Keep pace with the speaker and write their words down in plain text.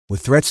With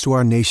threats to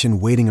our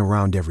nation waiting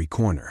around every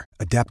corner,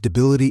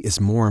 adaptability is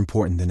more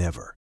important than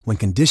ever. When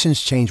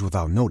conditions change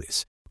without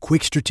notice,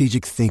 quick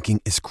strategic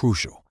thinking is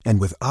crucial.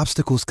 And with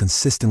obstacles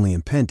consistently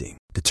impending,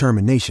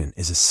 determination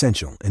is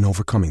essential in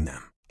overcoming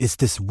them. It's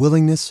this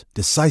willingness,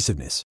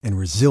 decisiveness, and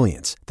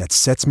resilience that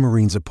sets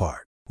Marines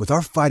apart. With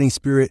our fighting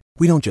spirit,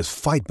 we don't just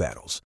fight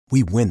battles,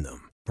 we win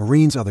them.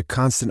 Marines are the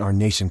constant our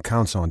nation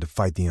counts on to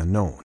fight the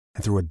unknown.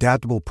 And through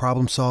adaptable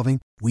problem solving,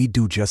 we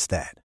do just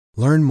that.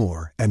 Learn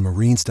more at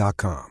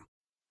marines.com.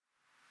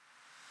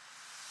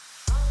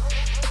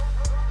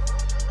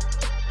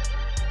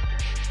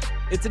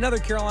 It's another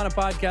Carolina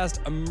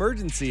Podcast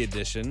Emergency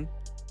Edition.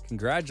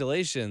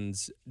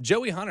 Congratulations,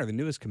 Joey Hunter, the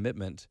newest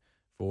commitment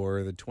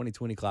for the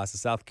 2020 class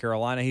of South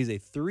Carolina. He's a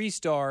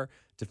 3-star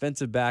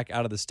defensive back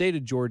out of the state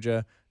of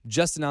Georgia.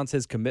 Just announced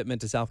his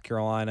commitment to South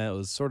Carolina. It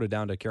was sort of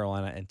down to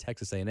Carolina and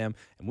Texas A&M, and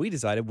we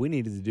decided we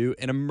needed to do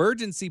an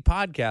emergency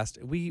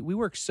podcast. We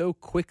work so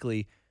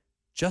quickly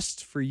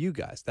just for you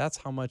guys. That's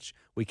how much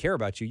we care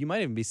about you. You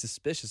might even be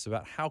suspicious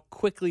about how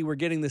quickly we're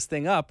getting this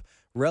thing up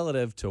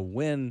relative to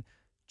when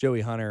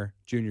Joey Hunter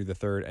Jr.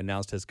 III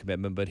announced his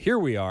commitment. But here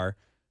we are.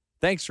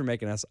 Thanks for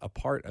making us a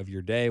part of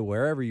your day,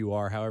 wherever you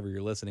are, however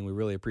you're listening. We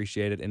really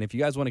appreciate it. And if you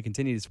guys want to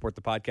continue to support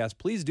the podcast,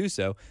 please do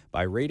so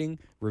by rating,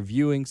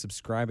 reviewing,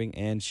 subscribing,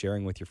 and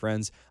sharing with your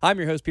friends. I'm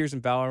your host,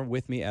 Pearson Fowler.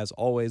 With me, as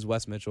always,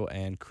 Wes Mitchell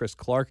and Chris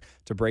Clark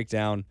to break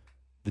down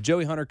the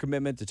Joey Hunter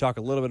commitment, to talk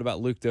a little bit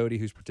about Luke Doty,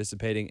 who's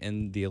participating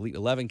in the Elite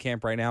 11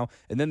 camp right now,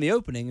 and then the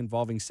opening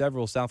involving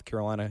several South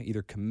Carolina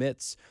either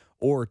commits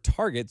or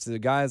targets. The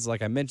guys,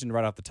 like I mentioned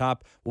right off the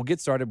top, we'll get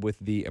started with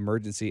the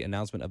emergency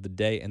announcement of the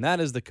day, and that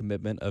is the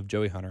commitment of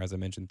Joey Hunter, as I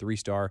mentioned,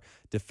 3-star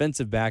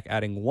defensive back,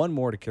 adding one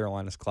more to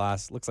Carolina's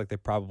class. Looks like they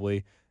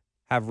probably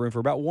have room for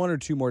about 1 or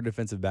 2 more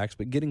defensive backs,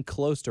 but getting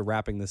close to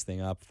wrapping this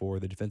thing up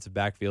for the defensive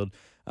backfield.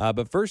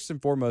 But first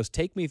and foremost,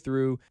 take me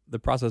through the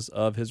process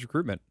of his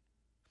recruitment.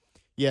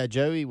 Yeah,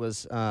 Joey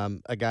was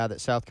a guy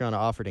that South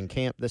Carolina offered in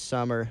camp this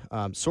summer.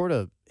 Sort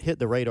of hit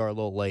the radar a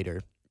little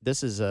later.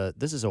 This is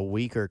a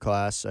weaker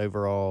class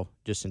overall,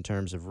 just in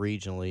terms of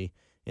regionally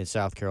in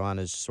South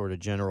Carolina's sort of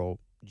general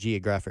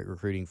geographic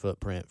recruiting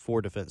footprint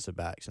for defensive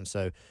backs, and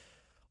so a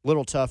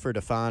little tougher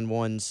to find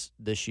ones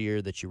this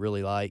year that you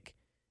really like.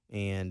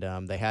 And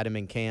they had him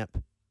in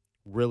camp,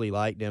 really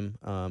liked him.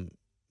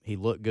 He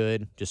looked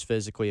good, just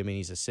physically. I mean,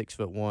 he's a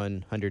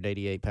 6'1",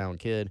 188-pound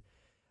kid.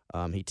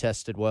 He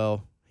tested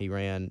well. He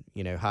ran,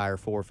 higher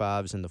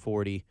 4.5s in the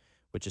 40,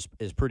 which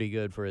is pretty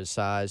good for his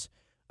size.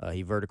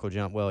 He vertical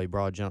jumped well, he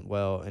broad jumped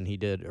well, and he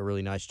did a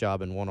really nice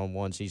job in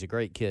one-on-ones. He's a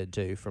great kid,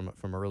 too, from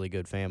a really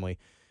good family.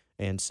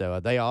 And so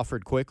they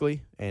offered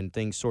quickly, and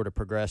things sort of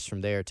progressed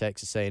from there.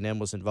 Texas A&M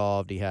was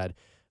involved. He had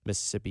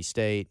Mississippi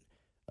State,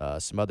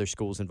 some other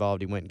schools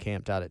involved. He went and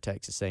camped out at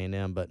Texas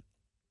A&M. But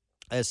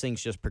as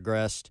things just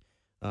progressed,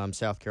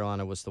 South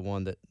Carolina was the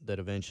one that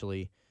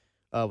eventually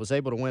was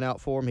able to win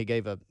out for him. He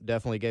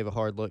definitely gave a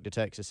hard look to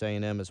Texas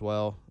A&M as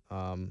well,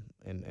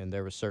 and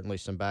there was certainly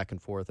some back and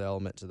forth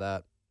element to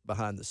that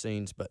behind the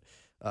scenes. But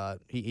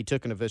he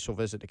took an official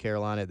visit to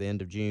Carolina at the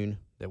end of June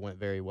that went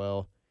very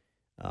well.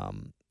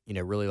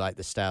 Really liked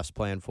the staff's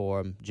plan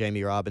for him.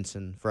 Jamie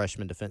Robinson,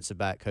 freshman defensive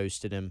back,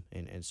 hosted him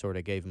and sort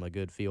of gave him a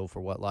good feel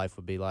for what life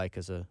would be like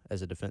as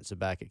a defensive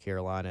back at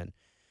Carolina.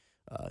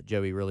 And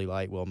Joey really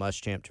liked Will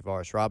Muschamp,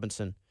 Travaris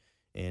Robinson,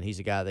 and he's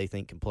a guy they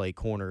think can play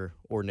corner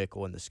or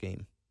nickel in the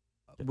scheme.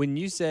 When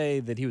you say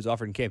that he was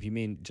offered in camp, you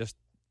mean just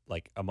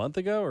like a month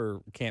ago,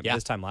 or camp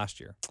this time last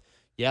year?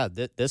 Yeah,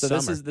 this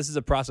summer. This is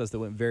a process that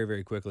went very,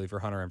 very quickly for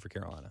Hunter and for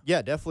Carolina.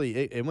 Yeah, definitely.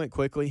 It went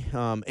quickly.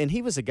 And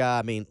he was a guy,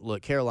 I mean,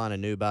 look, Carolina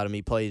knew about him.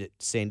 He played at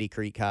Sandy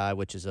Creek High,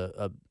 which is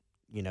a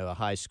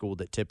high school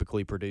that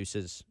typically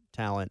produces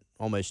talent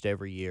almost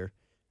every year.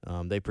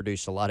 They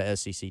produced a lot of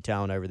SEC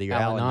talent over the year.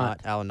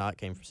 Alan Knott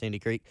came from Sandy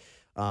Creek.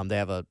 They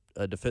have a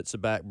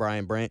defensive back,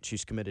 Brian Branch,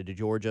 who's committed to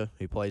Georgia,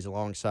 who plays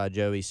alongside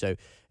Joey. So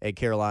Ed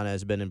Carolina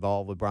has been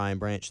involved with Brian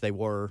Branch. They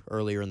were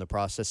earlier in the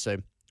process. So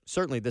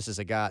certainly this is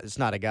a guy. It's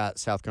not a guy that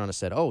South Carolina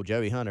said, oh,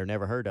 Joey Hunter,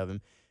 never heard of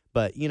him.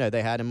 But,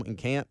 they had him in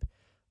camp.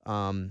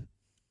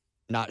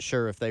 Not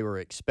sure if they were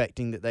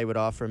expecting that they would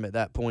offer him at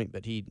that point,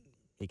 but he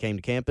came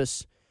to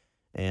campus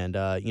and,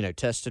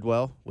 tested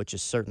well, which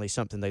is certainly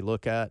something they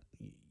look at.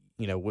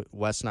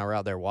 Wes and I were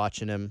out there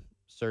watching him.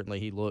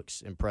 Certainly he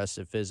looks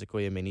impressive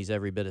physically. I mean, he's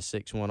every bit of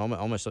 6'1",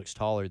 almost looks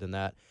taller than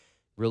that.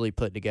 Really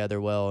put together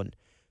well and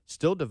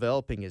still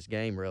developing his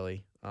game,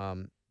 really.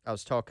 I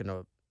was talking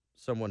to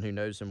someone who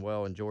knows him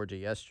well in Georgia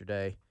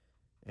yesterday,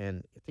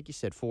 and I think he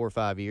said 4 or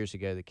 5 years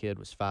ago the kid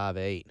was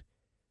 5'8".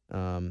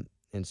 And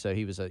so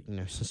he was a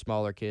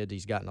smaller kid.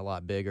 He's gotten a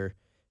lot bigger.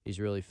 He's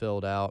really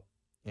filled out,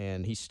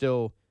 and he's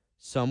still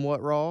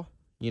somewhat raw,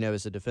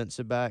 as a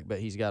defensive back, but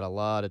he's got a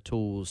lot of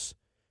tools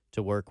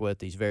to work with.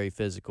 He's very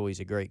physical. He's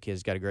a great kid.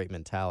 He's got a great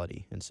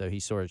mentality. And so he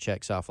sort of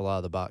checks off a lot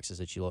of the boxes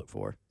that you look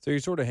for. So you're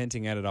sort of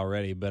hinting at it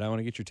already, but I want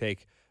to get your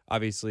take.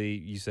 Obviously,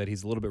 you said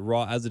he's a little bit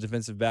raw as a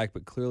defensive back,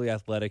 but clearly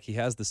athletic. He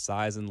has the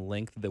size and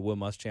length that Will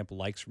Muschamp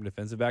likes from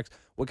defensive backs.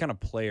 What kind of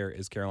player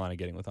is Carolina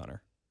getting with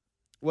Hunter?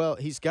 Well,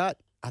 he's got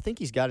I think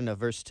he's got enough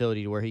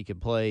versatility to where he could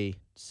play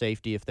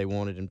safety if they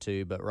wanted him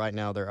to, but right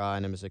now they're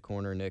eyeing him as a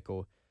corner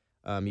nickel.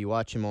 You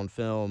watch him on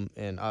film,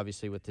 and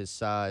obviously with his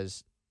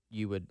size,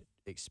 you would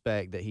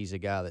expect that he's a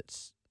guy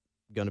that's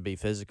going to be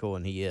physical,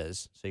 and he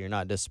is. So you're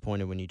not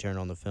disappointed when you turn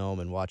on the film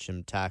and watch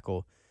him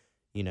tackle.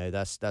 You know,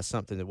 that's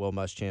something that Will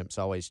Muschamp's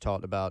always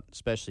talked about,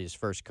 especially his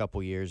first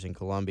couple years in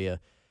Columbia,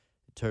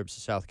 in terms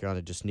of South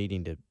Carolina just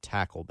needing to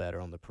tackle better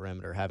on the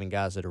perimeter, having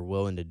guys that are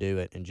willing to do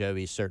it, and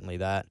Joey's certainly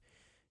that.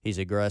 He's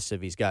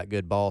aggressive. He's got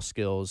good ball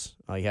skills.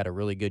 He had a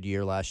really good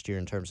year last year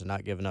in terms of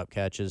not giving up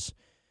catches.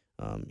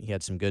 He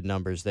had some good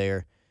numbers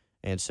there.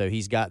 And so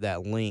he's got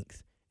that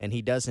length, and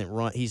he doesn't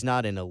run. He's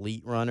not an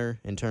elite runner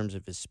in terms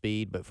of his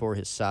speed, but for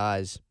his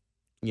size,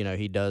 you know,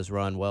 he does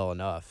run well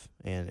enough.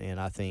 And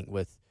I think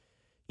with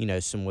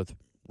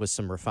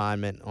some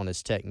refinement on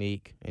his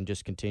technique and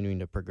just continuing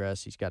to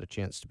progress, he's got a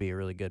chance to be a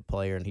really good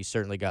player, and he's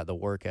certainly got the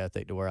work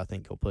ethic to where I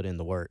think he'll put in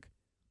the work.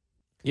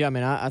 Yeah, I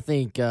mean, I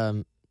think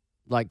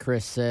like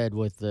Chris said,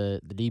 with the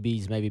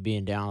DBs maybe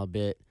being down a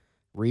bit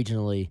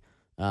regionally,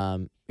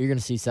 you're going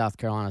to see South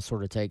Carolina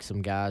sort of take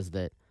some guys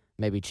that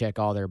maybe check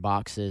all their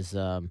boxes,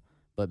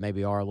 but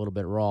maybe are a little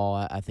bit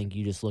raw. I think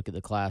you just look at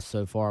the class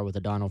so far with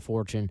Donald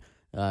Fortune,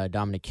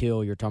 Dominic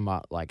Hill, you're talking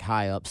about like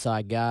high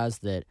upside guys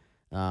that,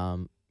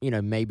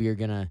 maybe you're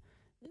going to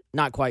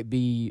not quite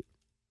be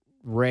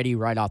ready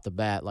right off the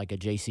bat like a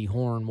J.C.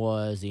 Horn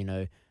was,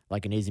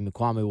 like an Izzy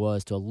McQuamie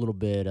was, to a little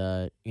bit,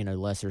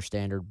 lesser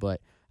standard. But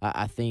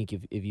I think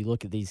if you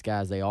look at these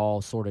guys, they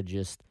all sort of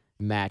just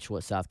match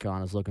what South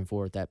Carolina's looking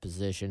for at that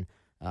position.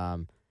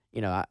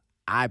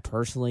 I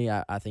personally,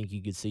 I think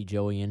you could see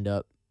Joey end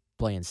up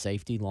playing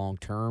safety long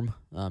term,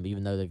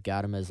 even though they've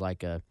got him as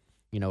like a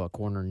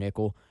corner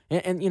nickel.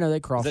 And they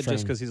cross. Is that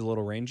just because he's a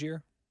little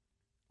rangier?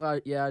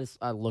 Yeah,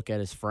 I look at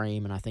his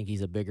frame, and I think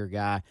he's a bigger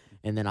guy.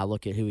 And then I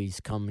look at who he's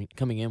coming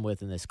in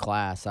with in this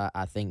class.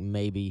 I think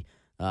maybe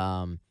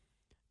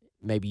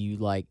you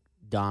like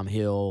Dom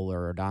Hill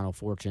or Donald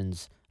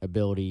Fortune's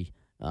ability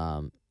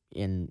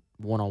in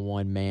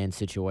one-on-one man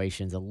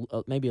situations,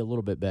 maybe a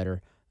little bit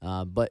better.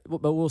 But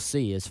we'll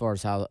see as far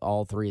as how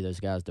all three of those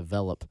guys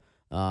develop.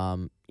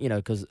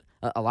 Because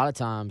a lot of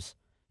times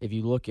if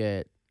you look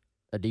at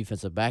a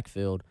defensive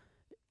backfield,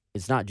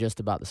 it's not just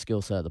about the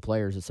skill set of the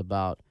players. It's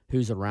about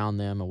who's around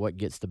them and what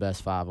gets the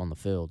best five on the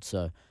field.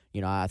 So,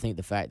 I think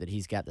the fact that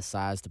he's got the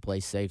size to play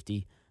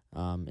safety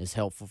is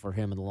helpful for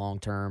him in the long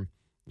term.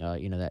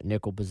 That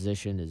nickel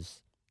position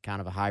is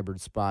kind of a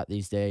hybrid spot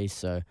these days.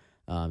 So,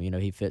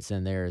 he fits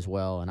in there as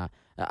well. And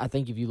I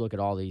think if you look at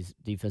all these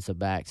defensive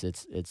backs,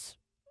 it's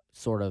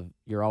sort of,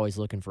 you're always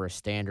looking for a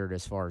standard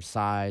as far as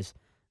size,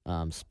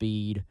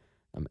 speed,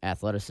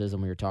 athleticism.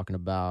 When you're talking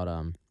about,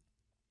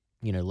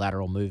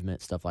 lateral movement,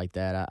 stuff like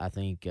that. I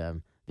think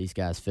these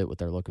guys fit what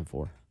they're looking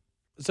for.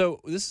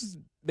 So this is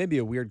maybe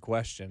a weird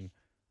question,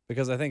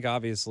 because I think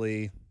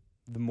obviously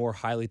the more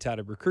highly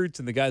touted recruits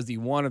and the guys that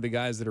you want are the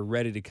guys that are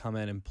ready to come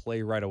in and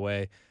play right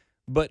away.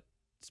 But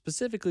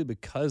specifically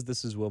because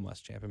this is Will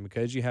Muschamp and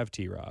because you have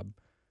T-Rob,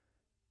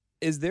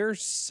 is there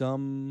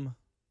some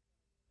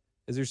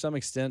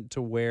extent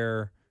to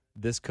where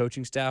this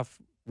coaching staff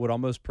would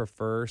almost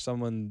prefer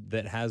someone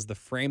that has the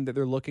frame that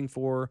they're looking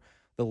for,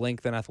 the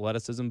length and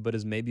athleticism, but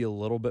is maybe a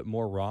little bit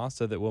more raw,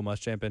 so that Will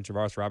Muschamp and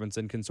Travaris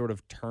Robinson can sort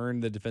of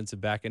turn the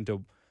defensive back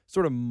into,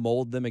 sort of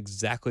mold them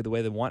exactly the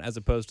way they want, as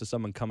opposed to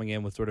someone coming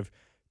in with sort of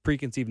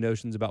preconceived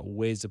notions about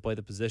ways to play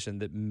the position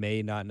that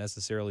may not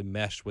necessarily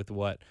mesh with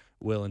what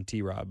Will and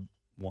T-Rob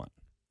want?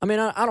 I mean,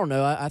 I don't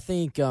know. I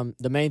think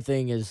the main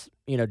thing is,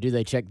 do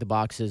they check the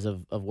boxes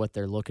of what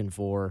they're looking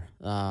for?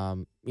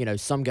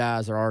 Some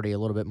guys are already a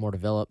little bit more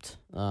developed.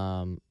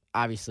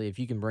 Obviously, if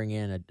you can bring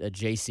in a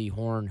J.C.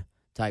 Horn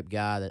type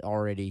guy that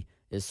already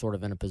is sort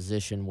of in a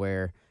position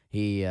where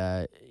he,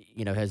 has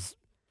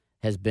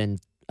been,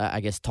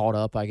 taught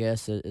up,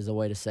 is a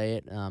way to say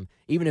it.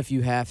 Even if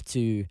you have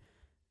to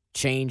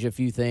change a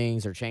few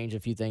things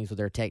with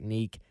their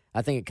technique,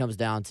 I think it comes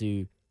down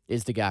to,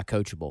 is the guy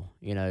coachable?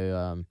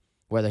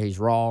 Whether he's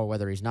raw or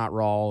whether he's not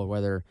raw, or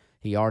whether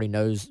he already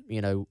knows,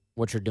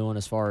 what you're doing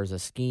as far as a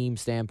scheme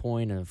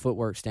standpoint and a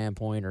footwork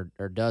standpoint,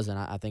 or doesn't.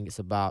 I think it's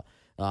about,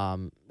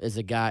 is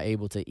the guy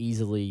able to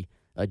easily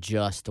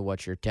adjust to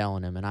what you're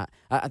telling him? And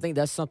I think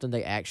that's something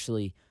they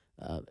actually,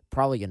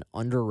 probably an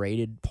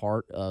underrated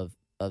part of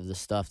the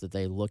stuff that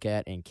they look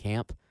at in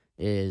camp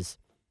is,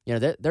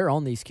 they're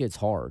on these kids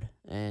hard,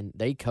 and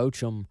they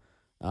coach them.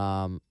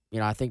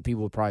 I think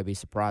people would probably be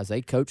surprised.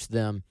 They coach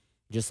them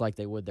just like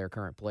they would their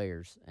current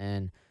players.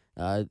 And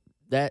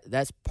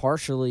that's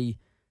partially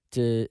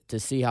to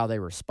see how they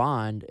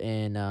respond.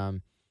 And,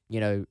 and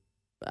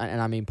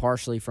I mean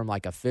partially from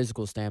like a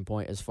physical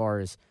standpoint, as far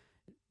as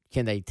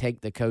can they take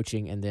the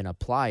coaching and then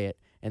apply it.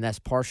 And that's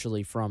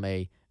partially from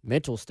a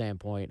mental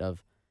standpoint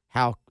of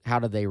how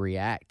do they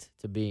react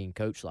to being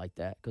coached like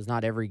that? Because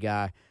not every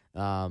guy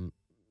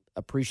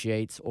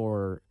appreciates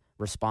or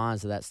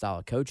responds to that style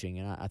of coaching.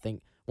 And I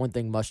think one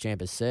thing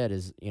Muschamp has said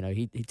is,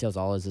 he tells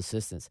all his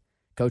assistants,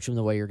 coach them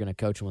the way you're going to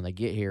coach them when they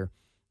get here.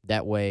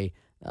 That way,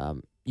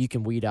 you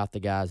can weed out the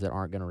guys that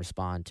aren't going to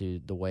respond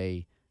to the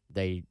way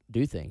they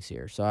do things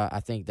here. So I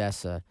think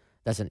that's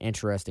an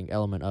interesting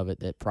element of it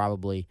that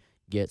probably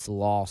gets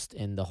lost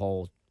in the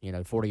whole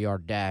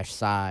 40-yard dash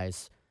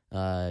size,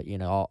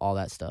 all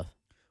that stuff.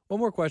 One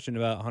more question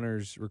about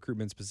Hunter's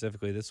recruitment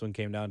specifically. This one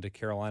came down to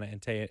Carolina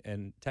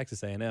and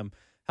Texas A&M.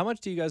 How much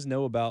do you guys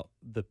know about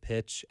the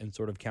pitch and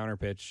sort of counter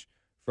pitch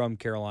from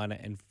Carolina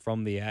and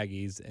from the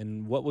Aggies,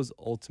 and what was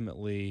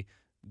ultimately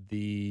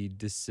the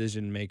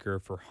decision maker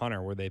for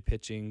Hunter? Were they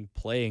pitching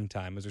playing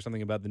time? Is there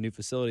something about the new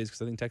facilities?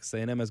 Because I think Texas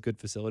A&M has good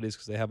facilities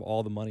because they have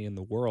all the money in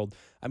the world.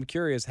 I'm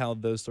curious how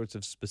those sorts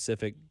of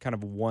specific kind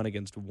of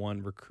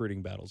one-against-one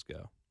recruiting battles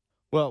go.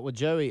 Well, with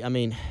Joey, I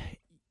mean,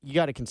 you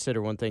got to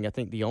consider one thing. I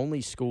think the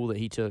only school that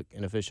he took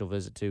an official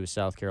visit to was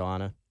South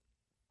Carolina,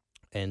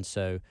 and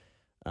so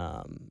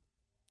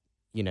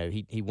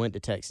he went to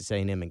Texas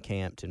A&M and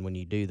camped, and when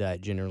you do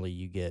that, generally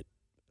you get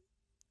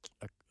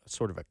a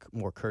sort of a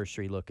more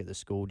cursory look at the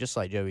school, just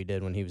like Joey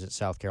did when he was at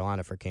South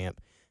Carolina for camp.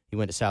 He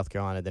went to South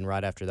Carolina, then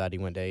right after that he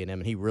went to A&M,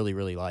 and he really,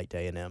 really liked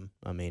A&M.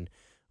 I mean,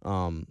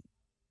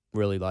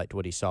 really liked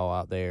what he saw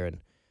out there,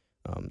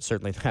 and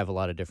certainly have a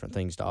lot of different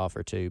things to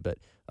offer too. But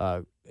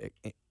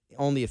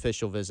on the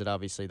official visit,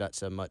 obviously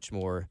that's a much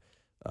more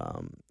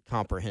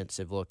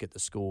comprehensive look at the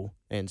school,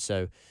 and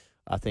so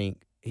I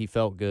think he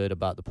felt good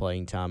about the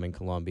playing time in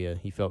Columbia.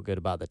 He felt good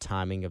about the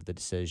timing of the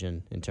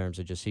decision in terms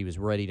of just he was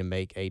ready to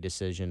make a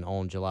decision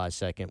on July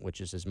 2nd, which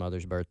is his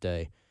mother's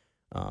birthday.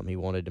 He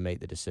wanted to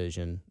make the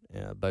decision.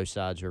 Both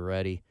sides were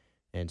ready,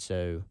 and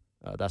so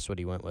that's what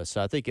he went with.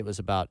 So I think it was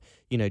about,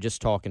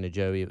 just talking to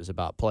Joey, it was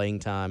about playing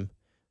time.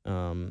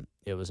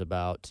 It was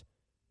about,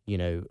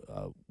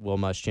 Will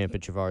Muschamp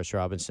and Travaris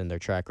Robinson, their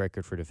track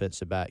record for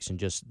defensive backs, and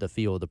just the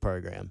feel of the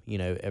program.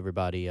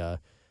 Everybody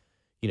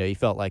he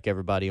felt like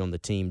everybody on the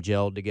team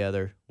gelled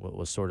together. It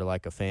was sort of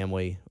like a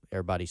family.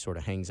 Everybody sort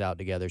of hangs out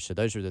together. So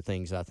those are the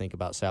things I think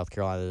about South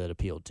Carolina that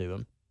appealed to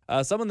him.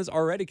 Someone that's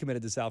already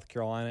committed to South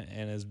Carolina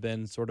and has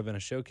been sort of in a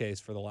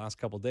showcase for the last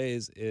couple of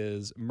days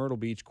is Myrtle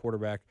Beach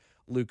quarterback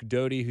Luke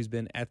Doty, who's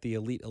been at the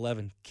Elite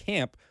 11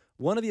 camp.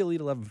 One of the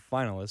Elite 11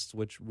 finalists,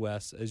 which,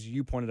 Wes, as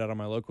you pointed out on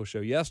my local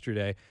show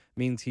yesterday,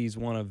 means he's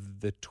one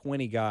of the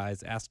 20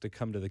 guys asked to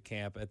come to the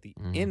camp. At the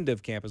end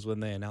of camp is when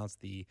they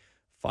announced the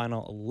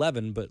final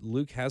 11, but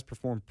Luke has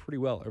performed pretty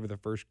well over the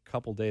first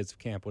couple days of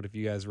camp. What have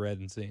you guys read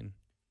and seen?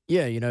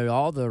 Yeah,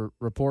 all the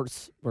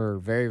reports were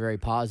very, very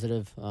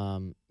positive.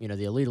 The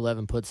Elite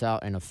 11 puts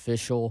out an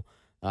official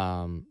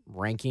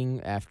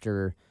ranking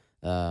after,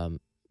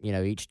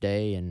 each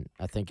day, and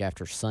I think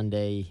after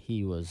Sunday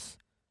he was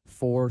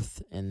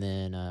 4th, and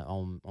then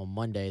on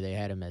Monday they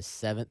had him as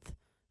 7th,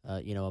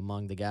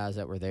 among the guys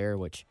that were there,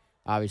 which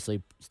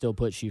obviously still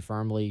puts you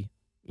firmly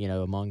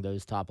among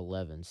those top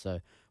 11. So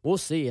we'll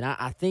see. And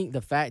I think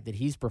the fact that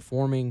he's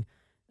performing,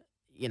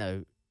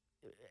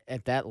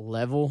 at that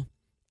level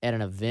at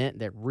an event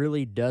that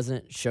really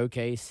doesn't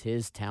showcase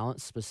his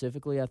talents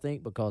specifically, I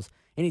think, because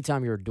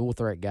anytime you're a dual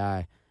threat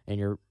guy and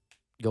you're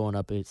going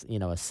up, it's, a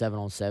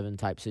 7-on-7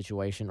 type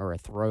situation or a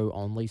throw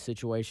only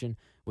situation,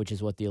 which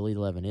is what the Elite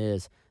 11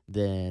 is,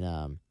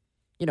 then,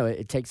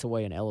 it takes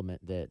away an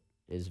element that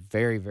is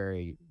very,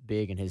 very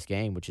big in his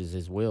game, which is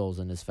his wills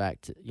and his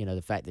fact,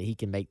 the fact that he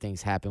can make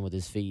things happen with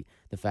his feet,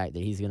 the fact that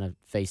he's going to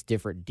face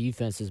different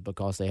defenses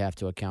because they have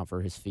to account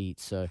for his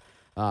feet. So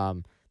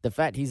the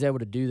fact he's able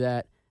to do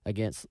that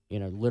against,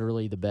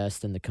 literally the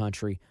best in the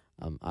country,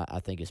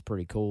 I think is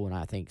pretty cool, and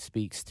I think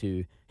speaks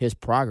to his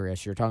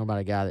progress. You're talking about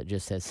a guy that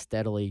just has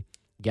steadily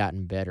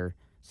gotten better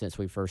since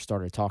we first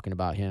started talking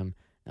about him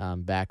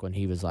back when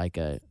he was like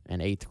an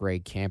 8th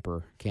grade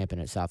camper camping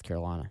at South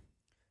Carolina.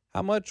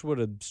 How much would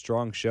a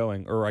strong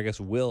showing, or I guess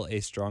will a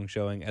strong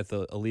showing at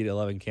the Elite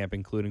 11 camp,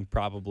 including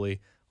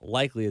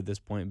likely at this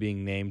point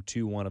being named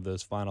to one of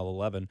those final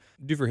 11,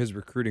 do for his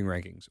recruiting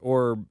rankings?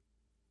 Or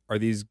are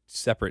these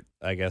separate,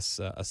 I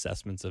guess,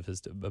 assessments of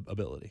his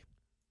ability?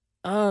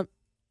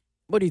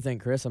 What do you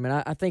think, Chris? I mean,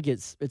 I think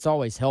it's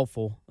always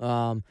helpful.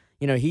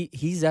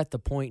 He's at the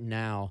point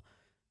now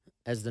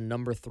as the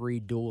number 3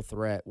 dual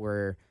threat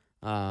where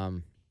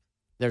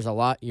there's a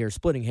lot. You're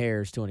splitting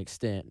hairs to an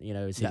extent.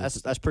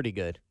 That's pretty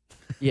good.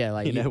 Yeah,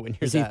 like when you're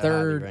is he that highly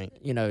 3rd? ranked.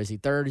 Is he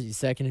 3rd? Is he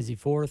 2nd? Is he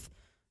 4th?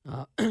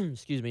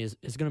 Excuse me.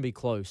 It's going to be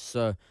close.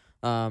 So,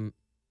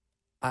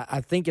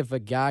 I think if a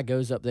guy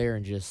goes up there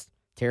and just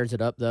tears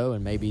it up, though,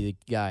 and maybe the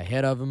guy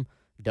ahead of him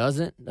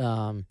doesn't,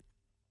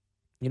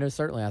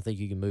 certainly I think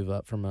you can move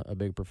up from a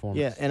big performance.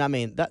 Yeah, and I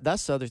mean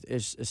that's the other.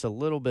 It's a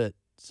little bit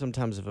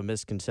sometimes of a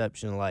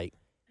misconception. Like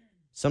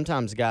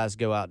sometimes guys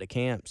go out to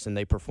camps and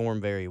they perform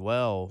very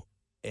well,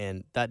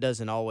 and that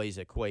doesn't always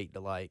equate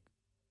to like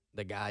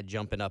the guy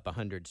jumping up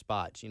 100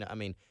 spots.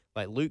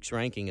 Like Luke's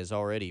ranking is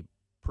already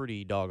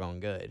pretty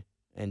doggone good,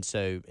 and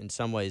so in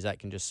some ways that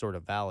can just sort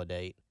of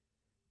validate,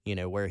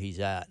 where he's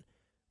at.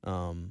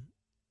 A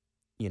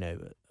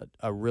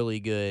really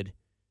good.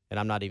 And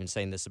I'm not even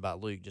saying this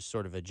about Luke, just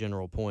sort of a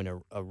general point,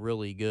 a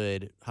really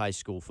good high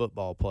school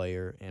football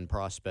player and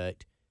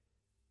prospect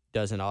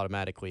doesn't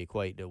automatically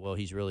equate to, well,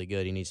 he's really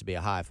good, he needs to be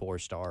a high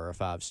 4-star or a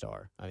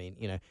 5-star. I mean,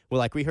 well,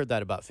 like we heard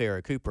that about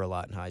Farrah Cooper a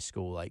lot in high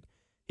school. Like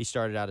he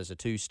started out as a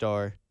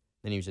 2-star,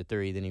 then he was a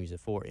 3, then he was a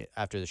 4.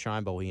 After the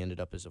Shrine Bowl, he ended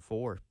up as a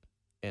 4.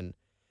 And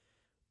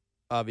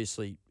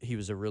obviously, he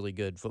was a really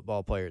good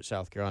football player at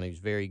South Carolina. He was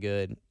very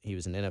good. He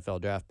was an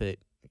NFL draft pick,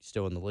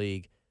 still in the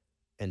league.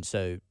 And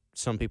so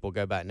some people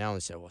go back now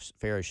and say, well,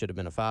 Farrah should have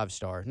been a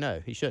 5-star.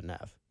 No, he shouldn't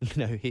have.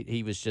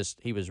 He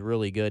was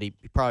really good. He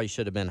probably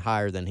should have been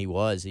higher than he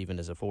was, even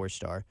as a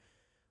 4-star.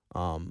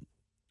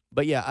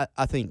 But yeah,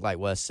 I think like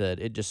Wes said,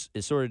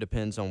 it sort of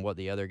depends on what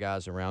the other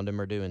guys around him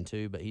are doing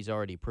too. But he's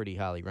already pretty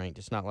highly ranked.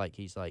 It's not like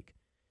he's like,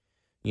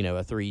 a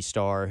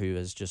 3-star who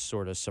has just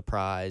sort of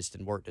surprised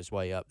and worked his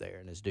way up there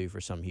and is due for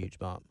some huge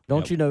bump.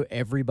 Don't you know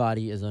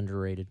everybody is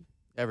underrated?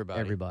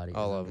 Everybody,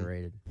 all is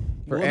underrated.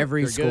 For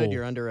every you're school, good,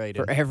 you're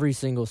underrated. For every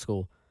single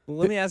school. Well,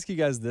 let me ask you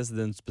guys this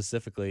then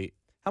specifically.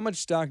 How much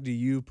stock do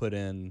you put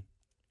in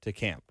to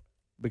camp?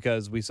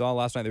 Because we saw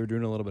last night they were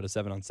doing a little bit of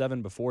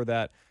 7-on-7. Before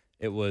that,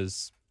 it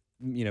was,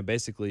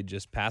 basically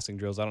just passing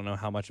drills. I don't know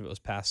how much of it was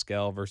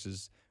Pascal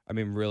versus,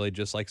 really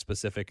just like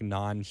specific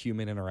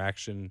non-human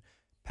interaction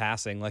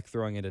passing, like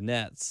throwing into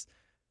nets.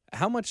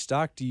 How much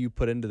stock do you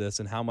put into this,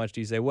 and how much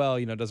do you say, well,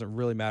 it doesn't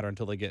really matter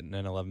until they get in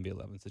an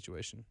 11v11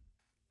 situation?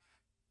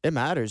 It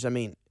matters. I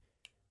mean,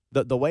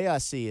 the way I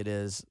see it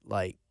is,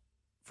 like,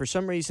 for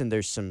some reason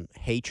there's some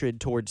hatred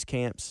towards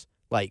camps.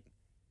 Like,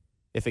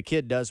 if a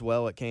kid does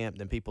well at camp,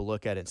 then people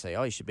look at it and say,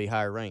 oh, he should be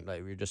higher ranked,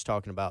 like we were just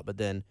talking about. But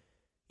then,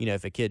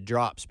 if a kid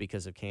drops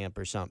because of camp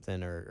or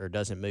something or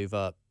doesn't move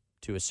up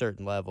to a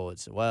certain level,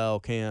 it's, well,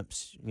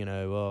 camps,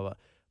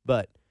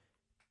 But,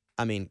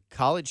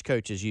 college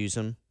coaches use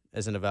them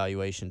as an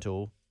evaluation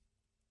tool.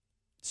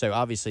 So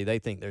obviously they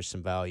think there's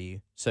some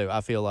value. So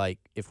I feel like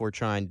if we're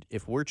trying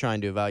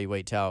to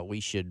evaluate talent, we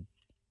should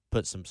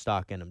put some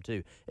stock in them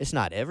too. It's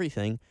not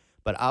everything,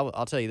 but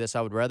I'll tell you this: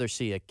 I would rather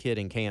see a kid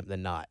in camp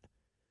than not.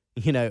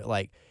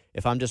 Like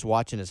if I'm just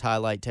watching his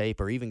highlight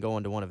tape or even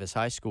going to one of his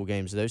high school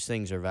games, those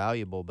things are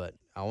valuable. But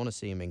I want to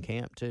see him in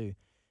camp too.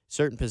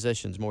 Certain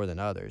positions more than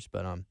others.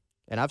 But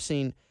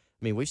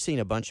and we've seen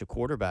a bunch of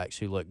quarterbacks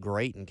who look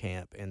great in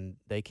camp, and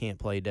they can't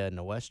play dead in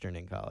a Western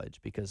in college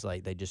because,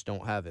 like, they just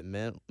don't have it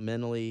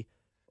mentally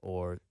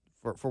or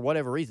for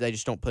whatever reason, they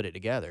just don't put it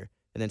together.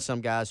 And then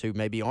some guys who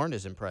maybe aren't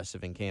as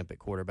impressive in camp at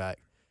quarterback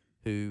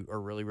who are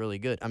really, really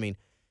good.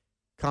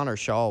 Connor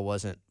Shaw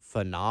wasn't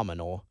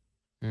phenomenal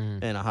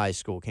in a high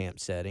school camp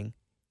setting,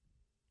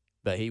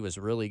 but he was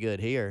really good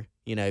here,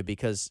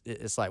 because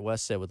it's like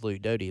Wes said with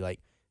Luke Doty,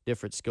 like,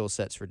 different skill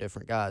sets for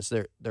different guys.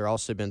 There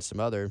also been some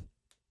other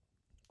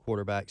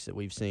quarterbacks that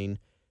we've seen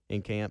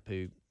in camp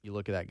who you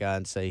look at that guy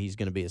and say he's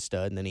going to be a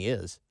stud, and then he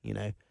is,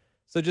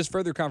 So just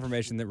further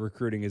confirmation that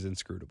recruiting is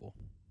inscrutable.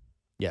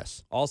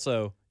 Yes.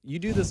 Also, you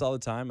do this all the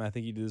time. I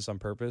think you do this on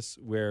purpose,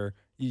 where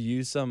you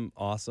use some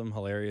awesome,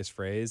 hilarious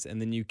phrase,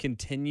 and then you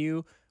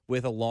continue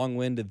with a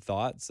long-winded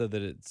thought so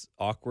that it's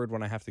awkward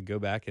when I have to go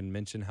back and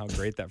mention how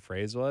great that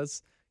phrase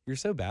was. You're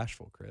so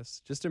bashful,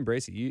 Chris. Just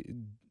embrace it. You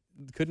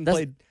couldn't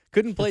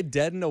play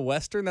dead in a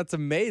Western. That's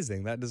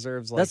amazing. That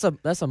deserves like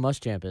that's a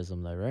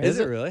Muschampism though, right? Is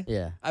it really?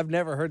 Yeah. I've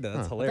never heard that.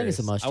 That's hilarious.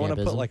 I think it's a I want to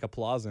put Muschampism. like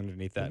applause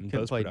underneath that. You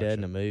could play dead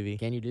in a movie.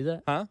 Can you do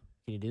that? Huh?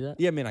 Can you do that?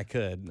 Yeah, I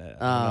could. I don't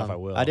know if I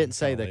will. I didn't I'm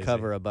say kinda the lazy.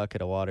 cover a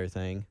bucket of water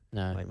thing.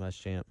 No. Like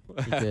Muschamp.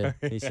 You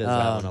could. He says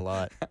that one a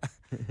lot.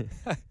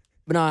 But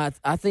no,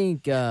 I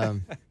think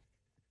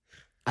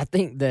I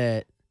think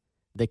that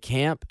the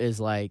camp is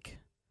like,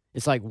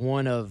 it's like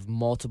one of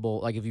multiple,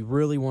 like if you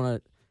really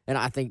want to, and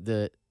I think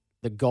the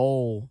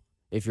goal,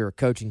 if you're a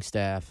coaching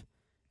staff,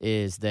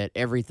 is that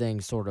every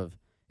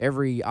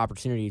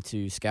opportunity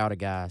to scout a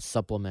guy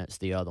supplements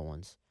the other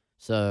ones.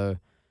 So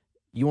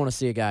you want to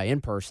see a guy in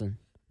person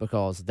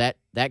because that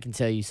can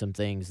tell you some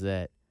things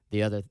that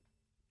the other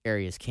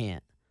areas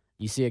can't.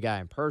 You see a guy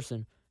in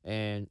person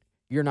and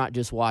you're not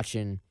just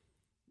watching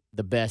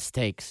the best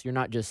takes. You're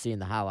not just seeing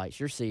the highlights.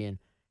 You're seeing,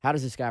 how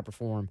does this guy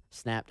perform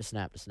snap to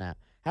snap to snap?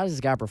 How does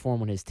this guy perform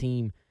when his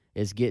team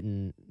is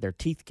getting their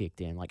teeth kicked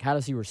in? Like, how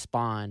does he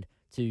respond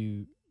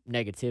to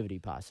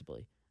negativity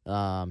possibly?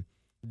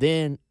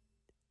 Then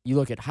you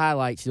look at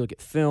highlights, you look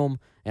at film,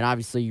 and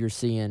obviously you're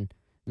seeing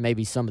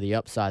maybe some of the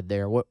upside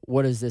there.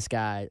 What does this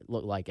guy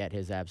look like at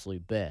his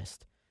absolute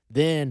best?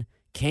 Then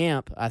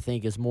camp, I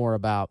think, is more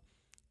about,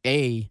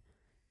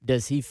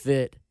 does he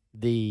fit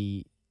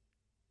the,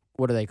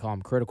 what do they call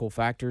them, critical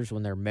factors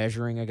when they're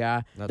measuring a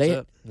guy? That's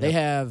it. They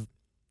have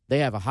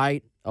a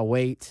height, a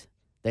weight,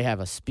 they have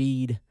a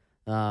speed,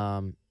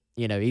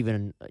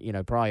 even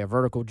probably a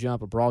vertical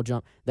jump, a broad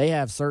jump. They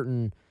have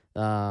certain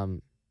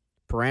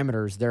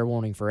parameters they're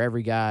wanting for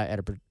every guy at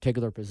a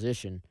particular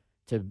position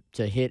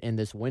to hit in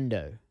this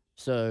window.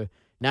 So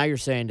now you're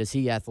saying, does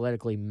he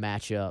athletically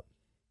match up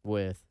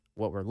with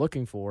what we're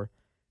looking for?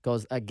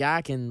 Because a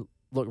guy can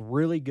look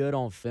really good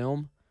on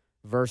film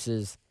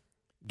versus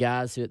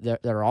guys that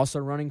are also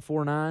running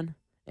 4.9,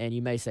 and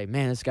you may say,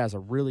 man, this guy's a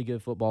really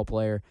good football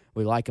player.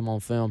 We like him on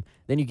film.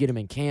 Then you get him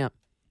in camp,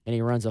 and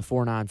he runs a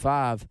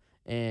 4.95,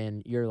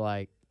 and you're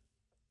like,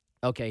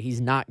 okay,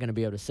 he's not going to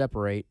be able to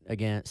separate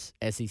against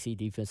SEC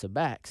defensive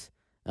backs.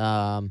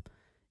 So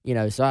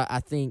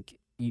I think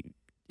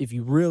if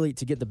you really,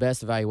 to get the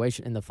best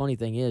evaluation, and the funny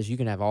thing is you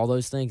can have all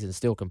those things and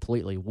still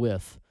completely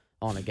whiff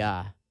on a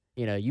guy.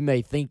 You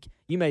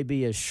may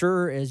be as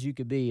sure as you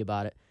could be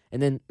about it,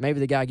 and then maybe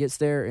the guy gets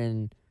there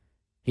and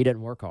he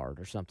doesn't work hard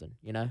or something,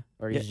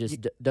 or he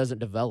just doesn't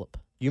develop.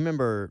 You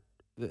remember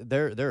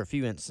there are a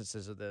few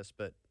instances of this,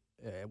 but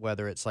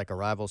whether it's like a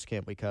rivals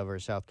camp we cover,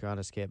 South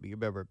Carolina's camp, but you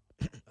remember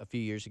a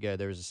few years ago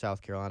there was a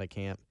South Carolina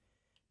camp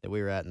that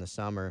we were at in the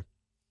summer,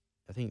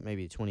 I think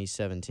maybe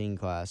 2017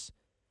 class,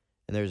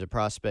 and there was a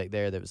prospect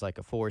there that was like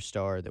a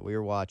 4-star that we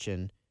were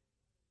watching,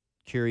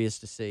 curious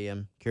to see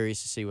him,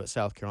 curious to see what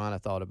South Carolina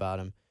thought about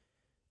him,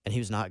 and he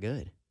was not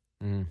good.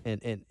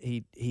 And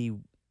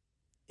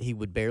he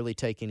would barely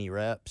take any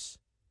reps.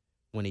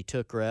 When he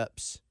took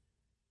reps,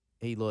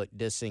 he looked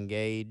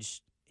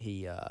disengaged.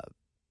 He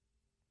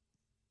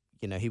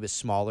was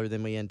smaller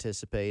than we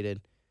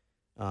anticipated.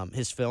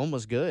 His film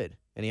was good,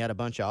 and he had a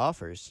bunch of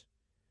offers.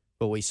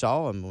 But we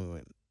saw him, and we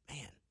went,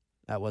 man,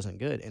 that wasn't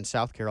good. And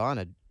South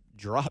Carolina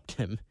dropped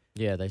him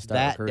they started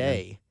that recruiting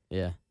day.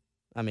 Yeah.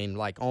 I mean,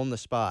 like on the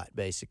spot,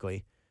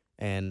 basically,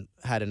 and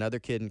had another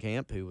kid in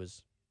camp who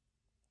was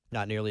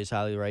not nearly as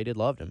highly rated,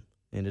 loved him,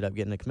 ended up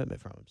getting a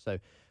commitment from him. So,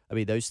 I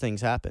mean, those things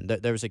happen.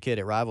 There was a kid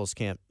at Rivals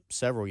Camp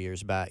several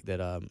years back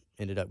that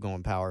ended up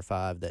going Power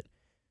 5 that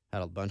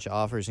had a bunch of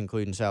offers,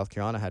 including South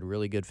Carolina, had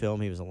really good film.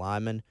 He was a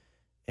lineman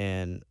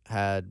and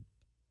had,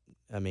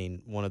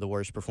 one of the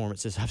worst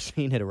performances I've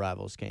seen at a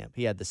Rivals Camp.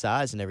 He had the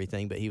size and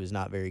everything, but he was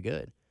not very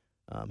good.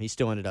 He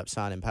still ended up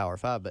signing Power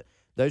 5. But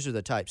those are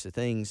the types of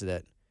things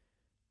that,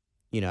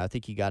 I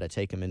think you got to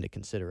take them into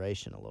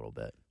consideration a little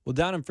bit. Well,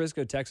 down in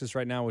Frisco, Texas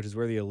right now, which is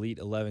where the Elite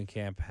 11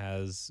 camp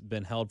has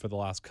been held for the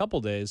last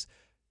couple days,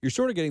 you're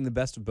sort of getting the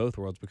best of both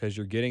worlds because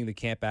you're getting the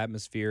camp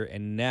atmosphere,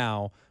 and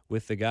now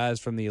with the guys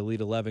from the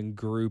Elite 11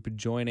 group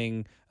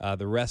joining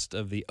the rest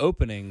of the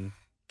opening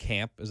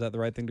camp, is that the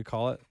right thing to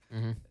call it?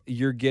 Mm-hmm.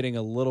 You're getting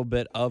a little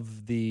bit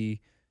of the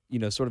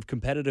sort of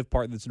competitive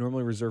part that's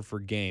normally reserved for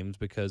games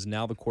because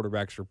now the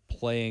quarterbacks are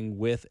playing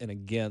with and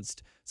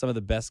against some of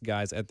the best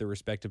guys at their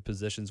respective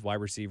positions, wide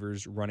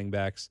receivers, running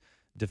backs,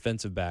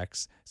 defensive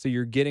backs. So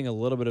you're getting a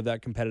little bit of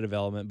that competitive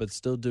element, but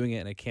still doing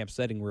it in a camp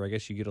setting where I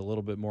guess you get a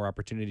little bit more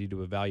opportunity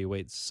to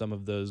evaluate some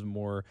of those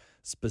more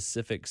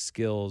specific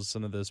skills,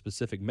 some of those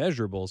specific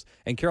measurables.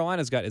 And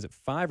Carolina's got, is it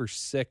 5 or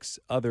 6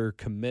 other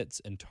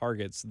commits and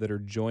targets that are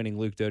joining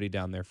Luke Doty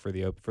down there for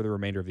the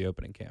remainder of the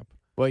opening camp?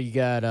 Well, you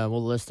got,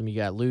 we'll list them. You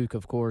got Luke,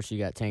 of course. You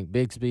got Tank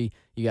Bigsby.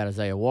 You got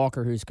Isaiah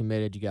Walker, who's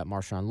committed. You got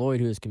Marshawn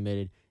Lloyd, who is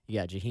committed. You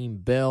got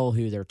Jaheim Bell,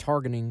 who they're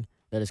targeting,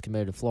 that is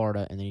committed to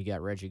Florida. And then you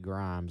got Reggie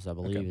Grimes, I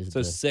believe. Okay.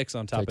 So 6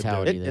 on top of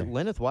Doty. Is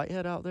Lenneth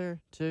Whitehead out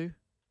there too,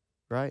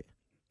 right?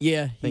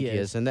 Yeah, I think he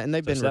is. And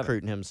they've been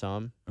recruiting him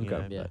some.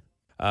 Okay.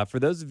 Yeah. For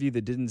those of you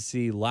that didn't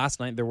see last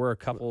night, there were a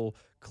couple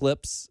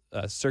clips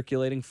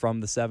circulating from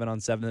the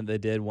 7-on-7 that they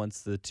did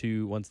once the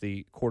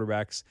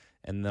quarterbacks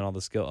and then all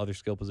the other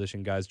skill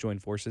position guys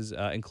joined forces,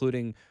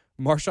 including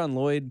Marshawn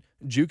Lloyd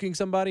juking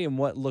somebody in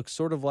what looks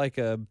sort of like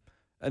a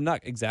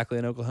not exactly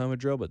an Oklahoma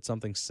drill, but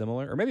something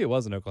similar. Or maybe it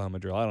was an Oklahoma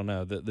drill. I don't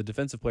know. The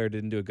defensive player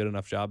didn't do a good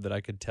enough job that I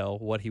could tell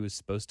what he was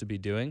supposed to be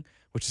doing,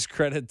 which is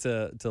credit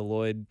to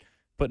Lloyd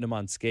putting him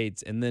on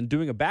skates and then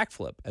doing a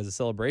backflip as a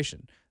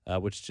celebration,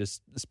 which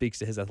just speaks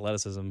to his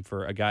athleticism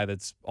for a guy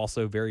that's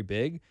also very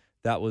big.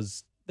 That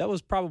was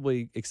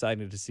probably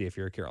exciting to see if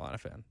you're a Carolina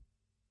fan.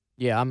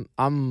 Yeah,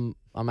 I'm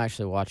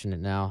actually watching it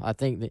now. I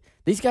think that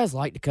these guys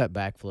like to cut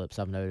backflips,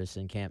 I've noticed,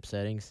 in camp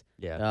settings.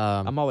 Yeah.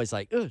 I'm always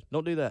like,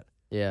 don't do that.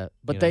 Yeah,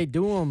 but they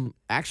do them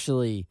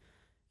actually.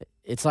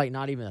 It's like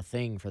not even a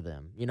thing for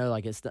them.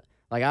 Like it's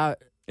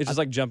just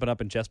like jumping up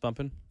and chest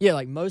bumping. Yeah,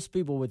 like most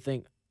people would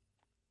think,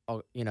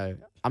 I'm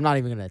not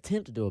even going to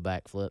attempt to do a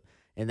backflip,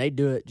 and they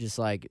do it just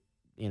like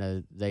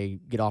they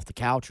get off the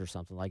couch or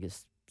something. Like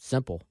it's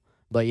simple.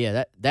 But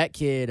yeah, that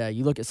kid,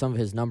 you look at some of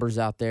his numbers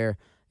out there,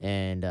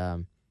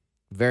 and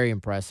very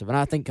impressive, and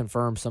I think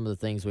confirms some of the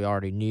things we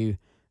already knew.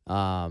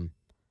 I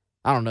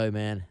don't know,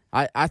 man.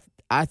 I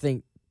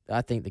think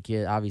the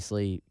kid,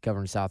 obviously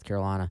covering South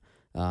Carolina,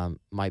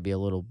 might be a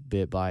little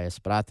bit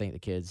biased, but I think the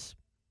kid's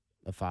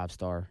a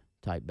 5-star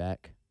type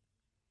back.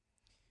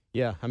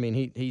 Yeah,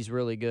 he's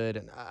really good,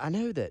 and I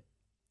know that.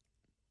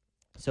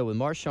 So with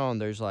Marshawn,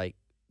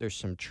 there's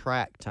some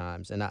track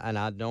times, and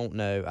I don't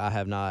know.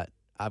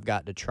 I've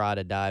got to try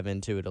to dive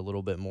into it a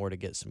little bit more to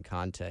get some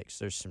context.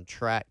 There's some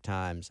track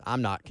times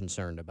I'm not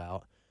concerned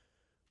about,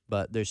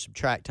 but there's some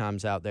track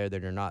times out there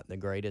that are not the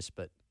greatest.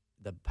 But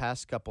the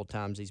past couple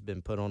times he's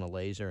been put on a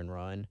laser and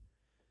run,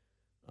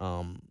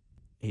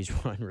 he's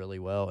run really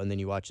well. And then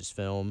you watch his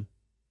film,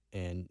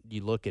 and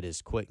you look at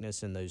his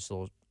quickness in those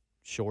little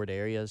short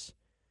areas,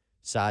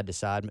 side to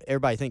side.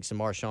 Everybody thinks that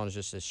Marshawn is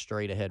just a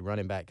straight-ahead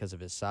running back because of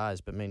his size,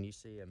 but, man, you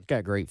see him. He's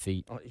got great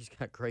feet. He's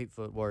got great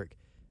footwork.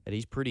 And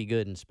he's pretty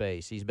good in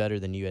space. He's better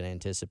than you would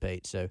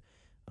anticipate. So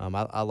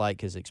I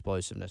like his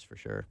explosiveness for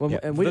sure. Well, Yeah,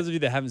 and for those of you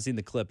that haven't seen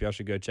the clip, y'all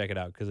should go check it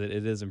out because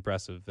it is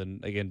impressive.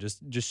 And again,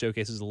 just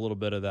showcases a little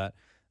bit of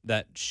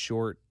that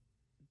short,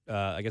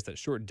 I guess that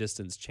short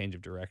distance change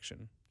of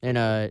direction.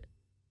 And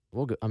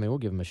we'll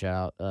give him a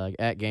shout out.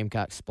 At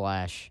Gamecock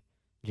Splash,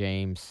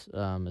 James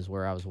is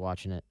where I was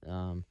watching it.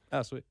 Oh,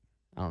 sweet.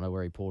 I don't know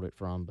where he pulled it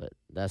from, but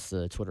that's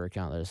the Twitter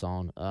account that it's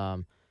on.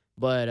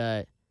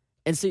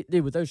 And see,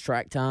 dude, with those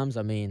track times,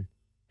 I mean,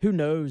 who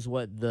knows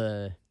what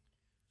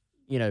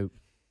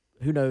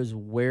who knows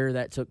where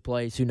that took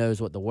place? Who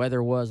knows what the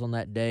weather was on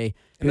that day?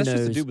 And Who that's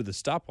knows? just to do with the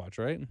stopwatch,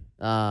 right?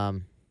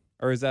 Um,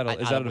 Or is that an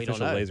we don't official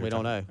know. laser? We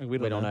don't time? know. We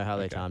don't know how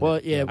they Okay. timed Well,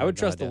 it. yeah, I would no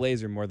trust the idea.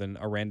 laser more than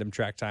a random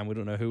track time. We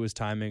don't know who was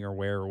timing or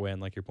where or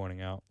when, like you're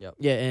pointing out.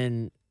 yeah,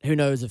 and who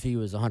knows if he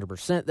was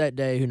 100% that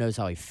day? Who knows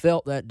how he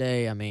felt that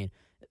day? I mean,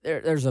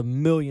 there's a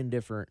million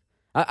different.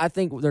 I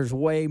think there's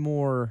way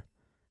more.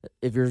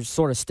 If you're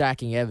sort of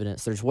stacking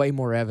evidence, there's way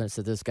more evidence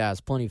that this guy's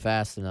plenty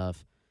fast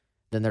enough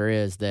than there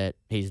is that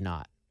he's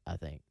not. I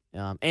think,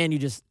 and you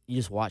just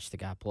watch the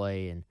guy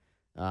play,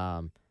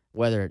 and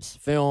whether it's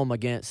film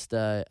against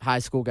high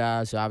school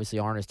guys who obviously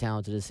aren't as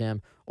talented as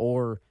him,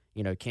 or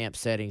camp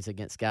settings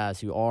against guys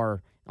who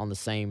are on the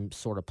same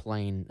sort of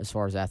plane as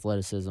far as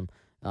athleticism,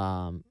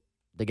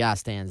 the guy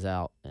stands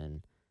out,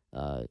 and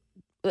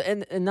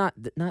not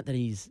that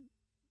he's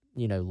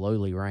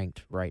lowly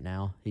ranked right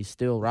now.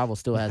 Rival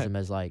still has him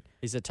as like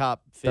He's a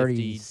top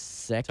 50,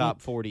 32nd, top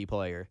 40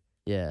 player.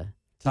 yeah,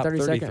 Top 32nd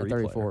or 33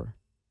 34.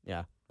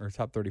 Yeah, Or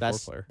top 34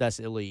 player. that's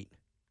elite.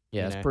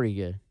 Yeah, You it's know? pretty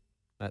good.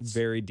 That's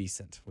Very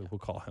decent, we will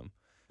call him.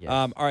 Yes.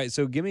 All right,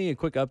 so give me a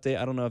quick update.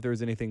 I don't know if there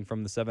was anything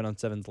from the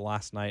 7-on-7s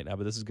last night,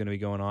 but this is going to be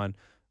going on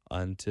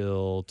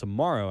until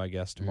tomorrow, I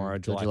guess. Tomorrow,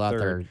 Till July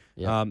 3rd.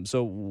 Yeah.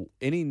 So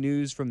any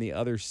news from the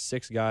other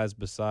 6 guys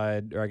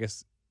beside, or I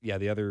guess, yeah,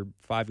 the other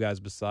 5 guys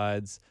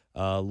besides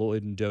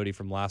Lloyd and Doty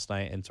from last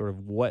night, and sort of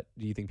what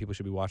do you think people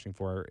should be watching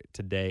for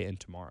today and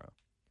tomorrow?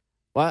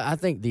 Well, I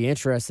think the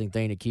interesting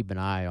thing to keep an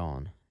eye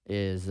on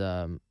is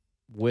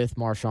with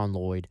Marshawn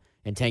Lloyd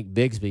and Tank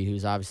Bigsby,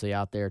 who's obviously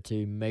out there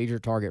too, major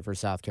target for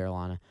South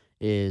Carolina,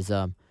 is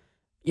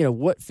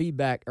what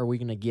feedback are we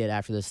going to get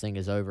after this thing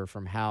is over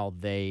from how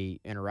they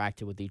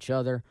interacted with each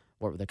other?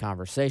 What were the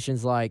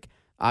conversations like?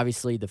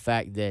 Obviously, the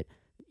fact that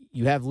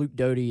you have Luke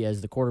Doty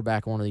as the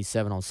quarterback on one of these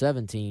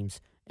 7-on-7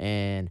 teams,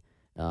 and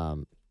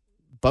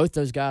both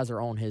those guys are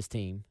on his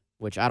team,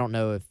 which I don't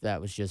know if that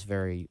was just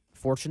very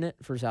fortunate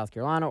for South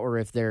Carolina, or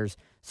if there's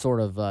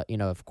sort of,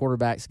 if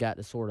quarterbacks got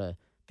to sort of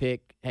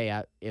pick,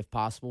 hey, if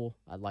possible,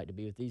 I'd like to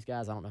be with these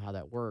guys. I don't know how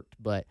that worked,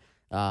 but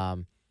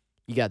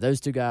you got those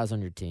 2 guys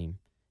on your team.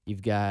 You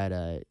got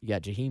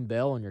Jaheim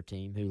Bell on your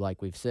team, who,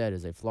 like we've said,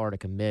 is a Florida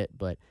commit,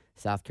 but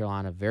South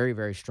Carolina very,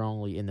 very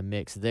strongly in the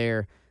mix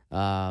there.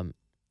 How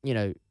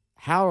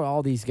do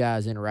all these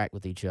guys interact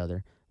with each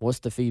other? What's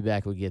the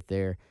feedback we get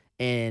there?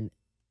 And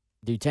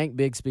do Tank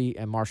Bigsby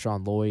and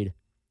Marshawn Lloyd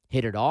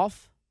hit it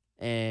off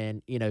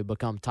and,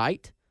 become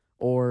tight?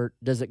 Or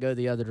does it go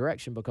the other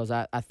direction? Because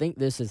I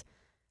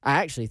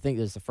actually think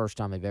this is the first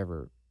time they've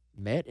ever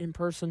met in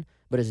person,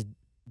 but it's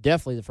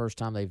definitely the first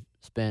time they've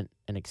spent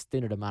an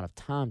extended amount of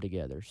time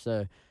together.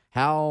 So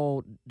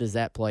how does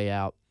that play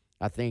out?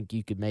 I think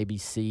you could maybe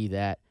see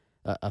that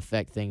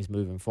affect things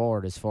moving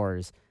forward as far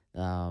as,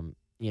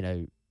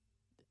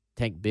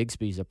 Tank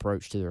Bigsby's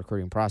approach to the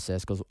recruiting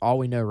process, because all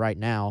we know right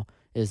now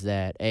is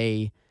that,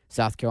 A,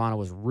 South Carolina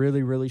was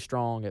really, really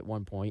strong at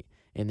one point,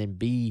 and then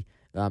B,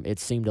 it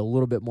seemed a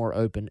little bit more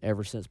open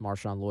ever since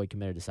Marshawn Lloyd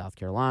committed to South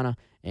Carolina,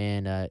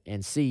 and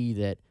C,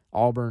 that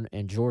Auburn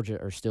and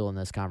Georgia are still in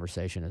this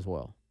conversation as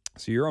well.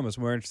 So you're almost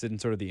more interested in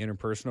sort of the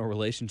interpersonal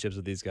relationships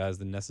with these guys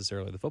than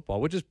necessarily the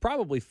football, which is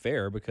probably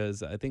fair,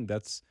 because I think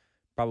that's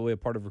probably a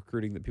part of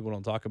recruiting that people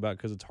don't talk about,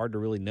 because it's hard to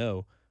really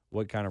know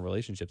what kind of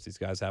relationships these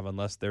guys have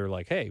unless they're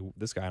like, hey,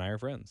 this guy and I are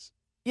friends.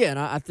 Yeah, and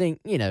I think,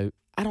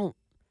 I don't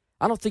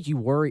think you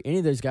worry. Any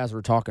of those guys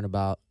we're talking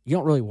about, you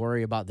don't really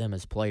worry about them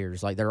as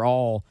players. Like, they're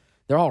all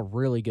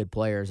really good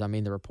players. I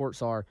mean, the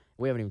reports are,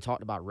 we haven't even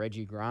talked about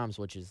Reggie Grimes,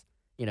 which is,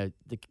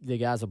 the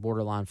guy's a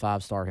borderline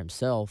 5-star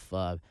himself,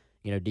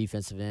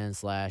 defensive end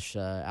 /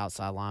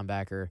 outside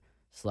linebacker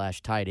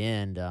 / tight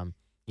end,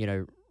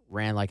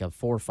 ran like a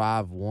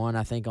 4.51,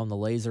 I think, on the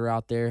laser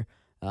out there.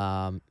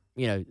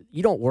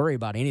 You don't worry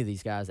about any of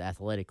these guys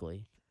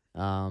athletically.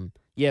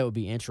 It would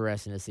be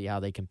interesting to see how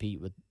they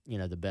compete with,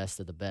 the best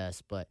of the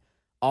best, but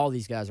all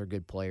these guys are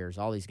good players.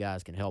 All these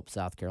guys can help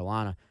South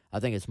Carolina. I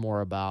think it's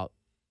more about,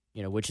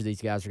 which of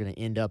these guys are going to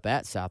end up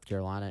at South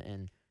Carolina,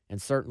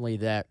 and certainly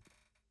that,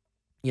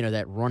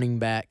 that running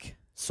back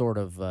sort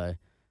of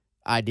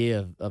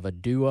idea of a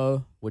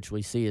duo, which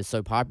we see is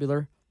so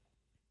popular.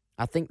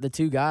 I think the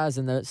 2 guys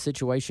in that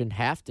situation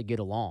have to get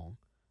along,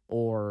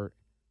 or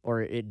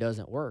it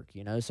doesn't work,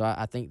 So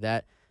I think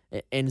that,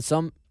 and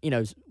some,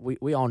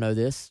 we all know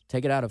this.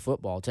 Take it out of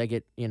football. Take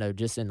it,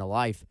 just into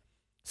life.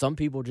 Some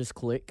people just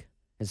click,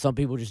 and some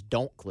people just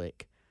don't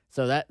click.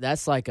 So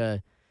that's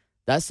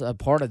a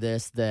part of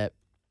this that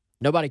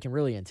nobody can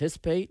really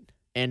anticipate,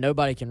 and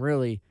nobody can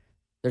really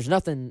there's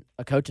nothing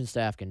a coaching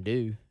staff can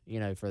do,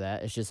 for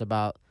that. It's just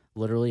about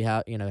literally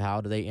how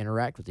do they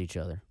interact with each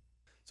other.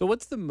 So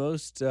what's the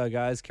most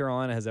guys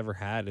Carolina has ever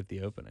had at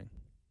the opening?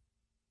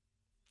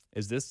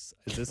 Is this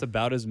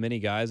about as many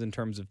guys in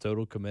terms of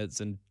total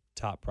commits and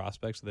top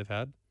prospects that they've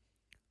had?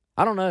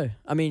 I don't know.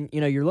 I mean,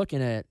 you're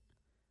looking at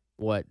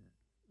what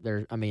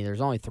there's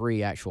only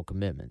 3 actual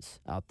commitments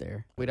out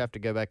there. We'd have to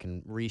go back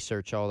and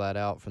research all that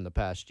out from the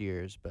past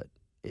years, but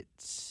it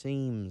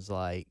seems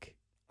like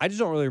I just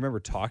don't really remember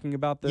talking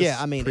about this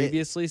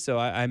previously, so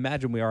I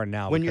imagine we are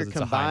now when because you're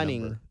it's a high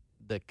combining number.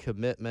 the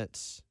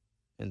commitments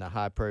and the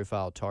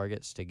high-profile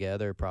targets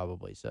together,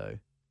 probably so.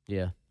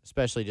 Yeah.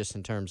 Especially just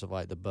in terms of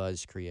like the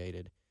buzz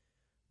created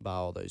by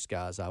all those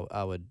guys,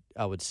 I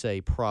would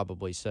say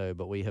probably so.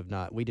 But we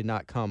did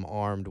not come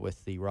armed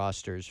with the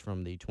rosters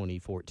from the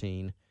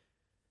 2014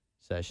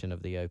 session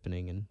of the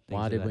opening and things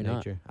Why of did that we not?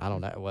 nature. I don't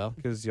know. Well,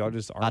 Because y'all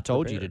just aren't I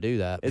told you to prepared. do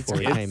that It's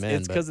before you came in.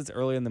 It's because it's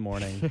early in the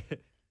morning.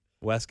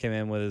 Wes came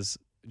in with his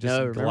just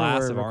a remember glass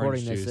we're of recording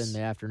orange this juice. in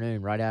the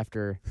afternoon, right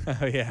after.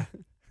 Oh yeah,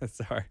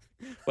 sorry.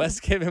 Wes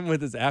came in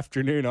with his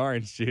afternoon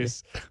orange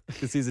juice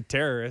because he's a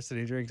terrorist and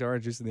he drinks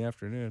orange juice in the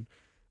afternoon.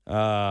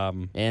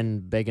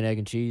 And bacon, egg,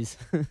 and cheese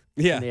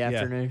Yeah, in the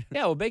afternoon.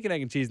 Yeah, well, bacon,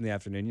 egg, and cheese in the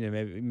afternoon.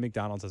 Maybe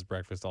McDonald's has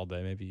breakfast all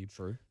day. Maybe you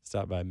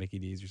stop by Mickey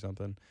D's or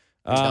something.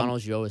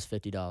 McDonald's, you owe us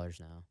 $50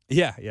 now.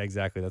 Yeah,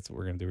 exactly. That's what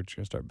we're gonna do. We're just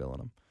gonna start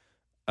billing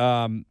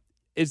them.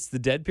 It's the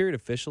dead period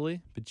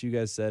officially, but you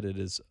guys said it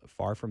is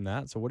far from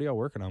that. So what are y'all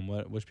working on?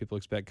 What should people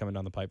expect coming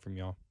down the pipe from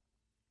y'all?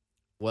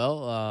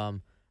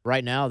 Well,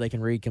 right now they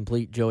can read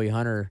complete Joey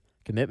Hunter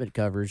commitment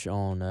coverage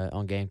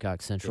on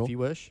Gamecock Central. if you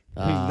wish.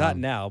 Not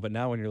now, but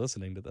now when you're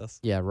listening to this.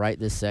 Yeah, right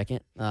this second.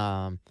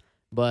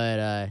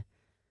 But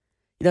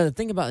the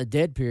thing about the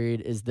dead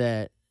period is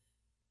that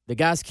the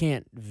guys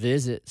can't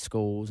visit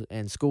schools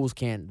and schools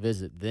can't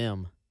visit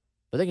them,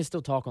 but they can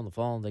still talk on the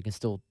phone. They can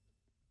still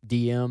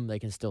DM. They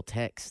can still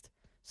text.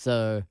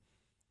 So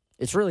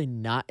it's really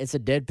not – it's a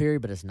dead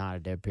period, but it's not a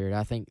dead period.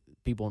 I think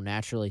people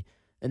naturally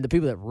 – and the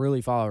people that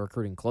really follow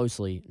recruiting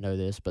closely know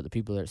this, but the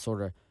people that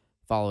sort of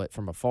follow it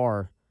from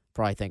afar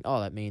probably think, oh,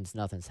 that means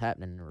nothing's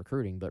happening in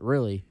recruiting. But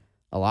really,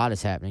 a lot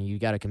is happening. You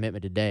got a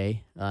commitment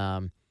today.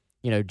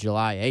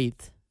 July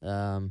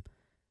 8th,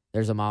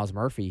 there's a Miles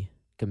Murphy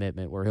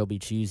commitment where he'll be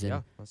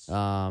choosing,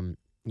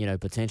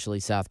 potentially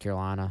South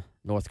Carolina,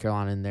 North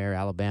Carolina in there,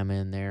 Alabama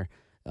in there.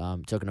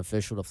 Took an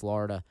official to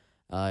Florida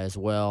as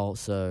well.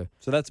 So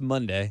that's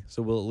Monday.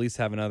 So we'll at least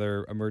have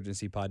another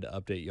emergency pod to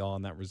update y'all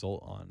on that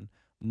result on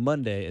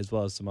Monday, as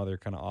well as some other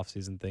kind of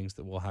off-season things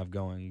that we'll have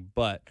going.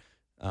 But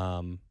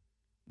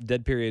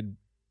dead period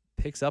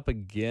picks up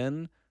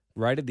again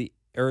the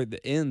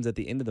ends at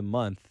the end of the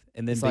month,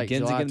 and then It's like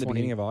begins July again at the 20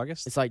 beginning of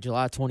August. it's like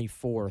July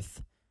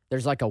 24th.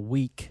 There's like a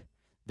week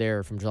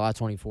there from July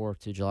 24th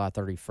to July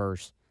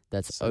 31st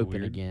that's So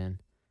open weird. again.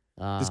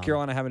 Does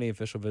Carolina have any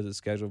official visits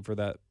scheduled for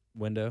that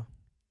window?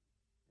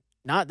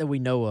 Not that we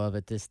know of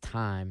at this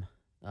time.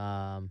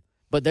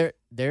 But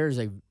there's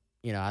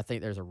I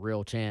think there's a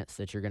real chance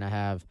that you're going to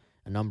have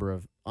a number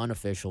of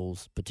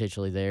unofficials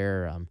potentially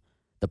there.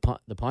 The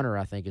punter,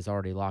 I think, is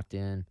already locked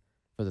in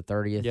for the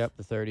 30th. Yep,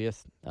 the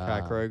 30th.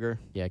 Kai Kroger.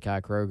 Yeah,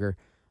 Kai Kroger.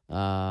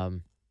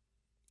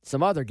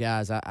 Some other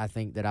guys I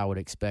think that I would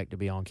expect to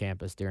be on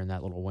campus during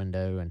that little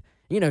window. And,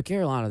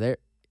 Carolina,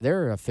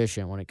 they're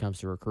efficient when it comes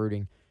to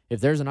recruiting. If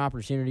there's an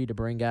opportunity to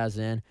bring guys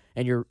in,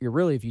 and you're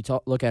really, if you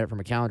look at it from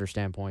a calendar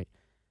standpoint,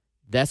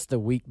 that's the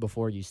week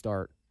before you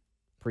start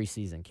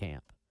preseason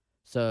camp.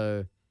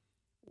 So,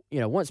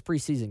 once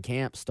preseason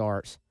camp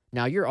starts,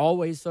 now you're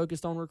always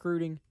focused on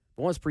recruiting,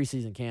 but once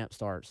preseason camp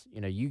starts,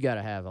 you got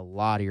to have a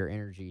lot of your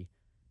energy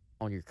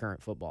on your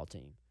current football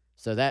team.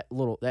 So that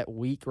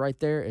week right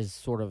there is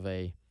sort of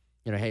a,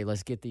 hey,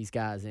 let's get these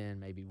guys in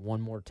maybe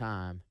one more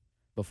time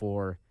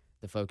before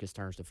the focus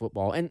turns to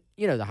football. And,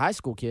 the high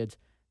school kids,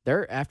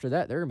 after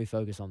that, they're going to be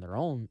focused on their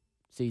own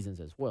seasons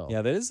as well.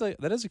 Yeah,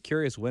 that is a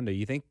curious window.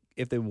 You think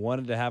if they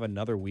wanted to have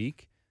another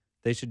week,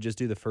 they should just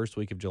do the first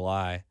week of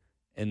July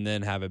and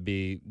then have it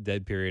be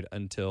dead period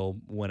until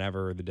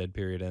whenever the dead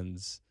period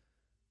ends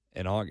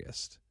in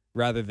August,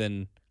 rather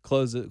than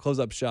close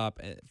up shop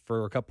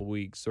for a couple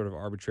weeks sort of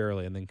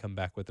arbitrarily and then come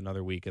back with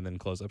another week and then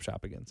close up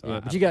shop again. So yeah,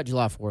 but you got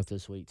July 4th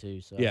this week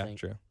too. So yeah, I think,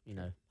 true.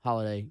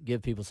 Holiday,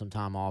 give people some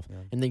time off, Yeah.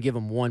 and then give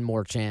them one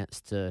more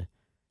chance to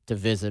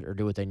visit or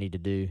do what they need to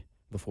do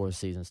before the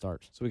season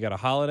starts. So we got a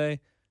holiday,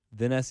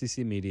 then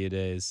SEC Media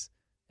Days,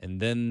 and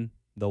then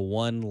the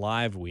one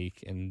live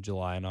week in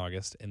July and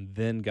August, and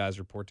then guys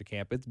report to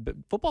camp.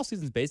 Football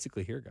season's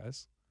basically here,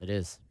 guys. It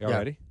is. Y'all Yeah.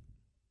 ready?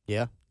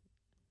 Yeah,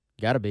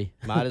 Got to be.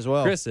 might as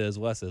well. Chris is.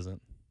 Wes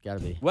isn't. Got to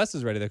be. Wes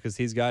is ready, though, because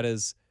he's got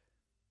his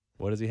 –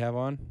 what does he have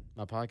on?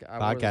 My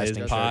Podcasting His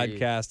shirt.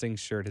 podcasting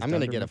shirt. His I'm going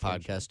to Dunder get a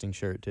Mifflin shirt. podcasting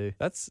shirt, too.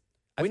 That's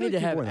 – I We feel need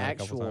like to you've have worn that a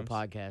couple actual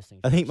times. podcasting.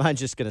 I think shirts. mine's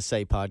just going to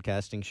say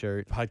podcasting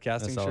shirt. Podcasting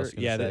That's all I was shirt?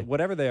 gonna Yeah, say.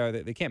 whatever they are,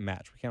 they can't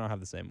match. We cannot have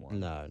the same one.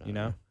 No. You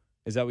know?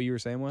 Is that what you were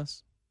saying,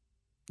 Wes?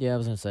 Yeah, I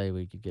was going to say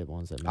we could get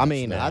ones that match. I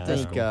mean, Yeah, I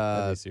that's think cool.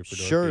 That'd be super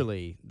dorky.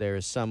 surely there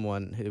is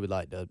someone who would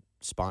like to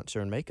sponsor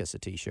and make us a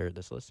T-shirt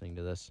that's listening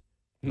to this.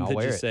 And I'll Did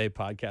wear you it. say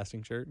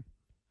podcasting shirt?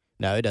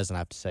 No, it doesn't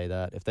have to say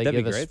that. If they That'd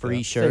give be us great, free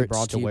though. shirts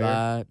brought to you wear,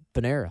 by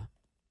Panera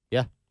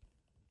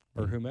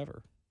Or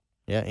whomever?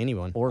 yeah,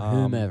 anyone. or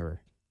whomever.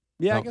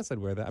 Yeah, I Well, guess I'd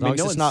wear that. I as long mean, as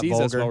no it's one not sees us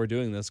vulgar. while we're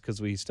doing this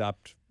because we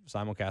stopped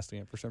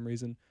simulcasting it for some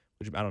reason.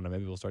 Which I don't know.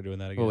 Maybe we'll start doing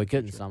that again. Well, we in the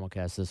couldn't future.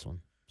 simulcast this one,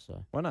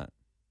 so Why not?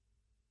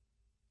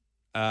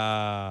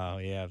 Oh,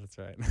 yeah, that's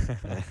right.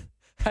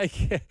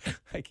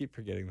 I keep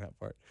forgetting that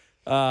part.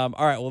 All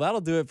right, well,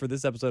 that'll do it for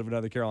this episode of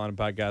Another Carolina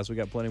Podcast. We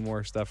got plenty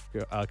more stuff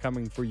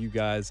coming for you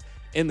guys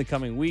in the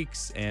coming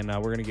weeks, and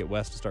we're going to get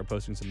Wes to start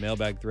posting some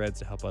mailbag threads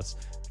to help us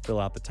fill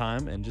out the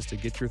time and just to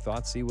get your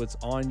thoughts, see what's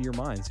on your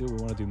mind, see what we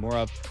want to do more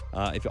of.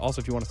 If you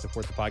want to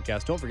support the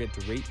podcast, don't forget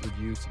to rate,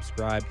 review,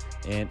 subscribe,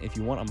 and if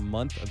you want a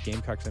month of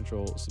Gamecock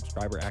Central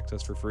subscriber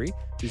access for free,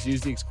 just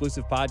use the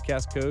exclusive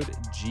podcast code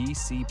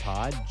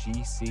GCPOD,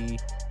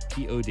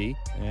 GCPOD,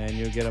 and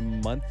you'll get a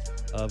month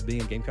of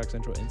being a Gamecock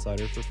Central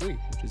insider for free,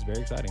 which is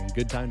very exciting.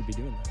 Good time to be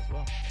doing that as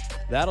well.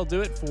 That'll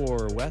do it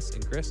for Wes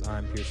and Chris.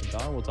 I'm Pearson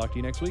Tyler. We'll talk to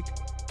you next week.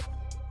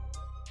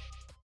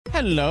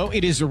 Hello,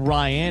 it is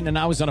Ryan, and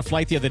I was on a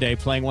flight the other day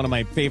playing one of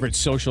my favorite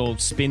social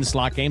spin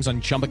slot games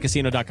on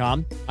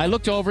ChumbaCasino.com. I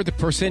looked over at the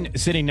person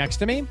sitting next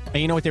to me, and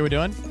you know what they were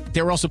doing?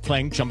 They were also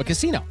playing Chumba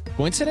Casino.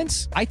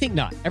 Coincidence? I think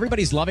not.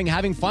 Everybody's loving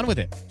having fun with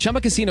it. Chumba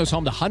Casino is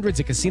home to hundreds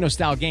of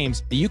casino-style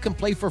games that you can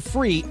play for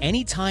free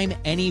anytime,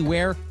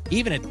 anywhere,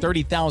 even at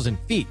 30,000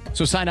 feet.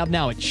 So sign up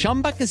now at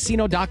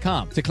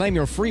ChumbaCasino.com to claim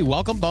your free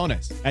welcome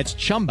bonus. That's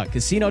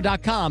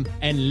ChumbaCasino.com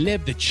and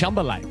live the Chumba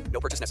life. No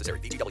purchase necessary.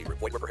 VGW Group.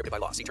 Void where prohibited by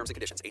law. See terms and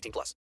conditions. 18+.